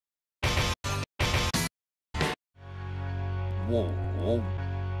Wall.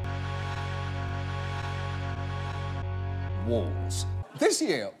 Walls. This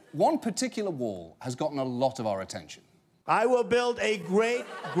year, one particular wall has gotten a lot of our attention. I will build a great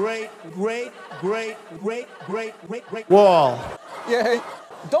wall. Yeah,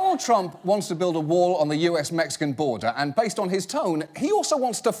 Donald Trump wants to build a wall on the US-Mexican border, and based on his tone, he also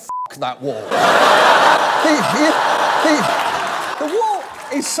wants to f*** that wall. The wall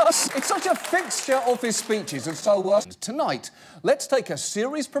is such a fixture of his speeches, and so tonight, let's take a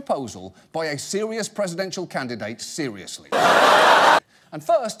serious proposal by a serious presidential candidate seriously. And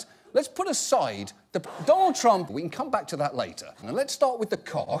first, let's put aside Donald Trump. We can come back to that later. Now, let's start with the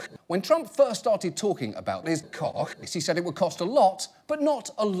cost. When Trump first started talking about his cost, he said it would cost a lot, but not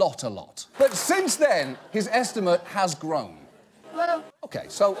a lot. But since then, his estimate has grown. Well, okay,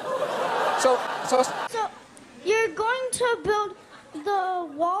 so you're going to build the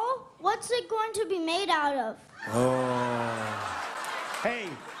wall? What's it going to be made out of? Oh. Hey,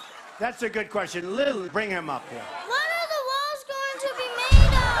 that's a good question. Lil, bring him up here. What are the walls going to be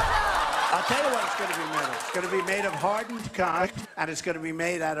made out of? I'll tell you what it's going to be made of. It's going to be made of hardened concrete, and it's going to be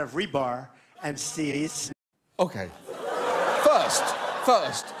made out of rebar and steel. Okay. First,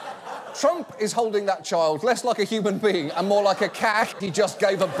 Trump is holding that child less like a human being and more like a cat he just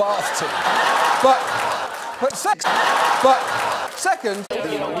gave a bath to. But second...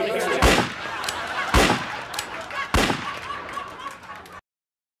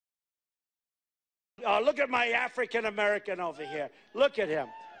 Look at my African-American over here. Look at him.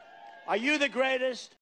 Are you the greatest?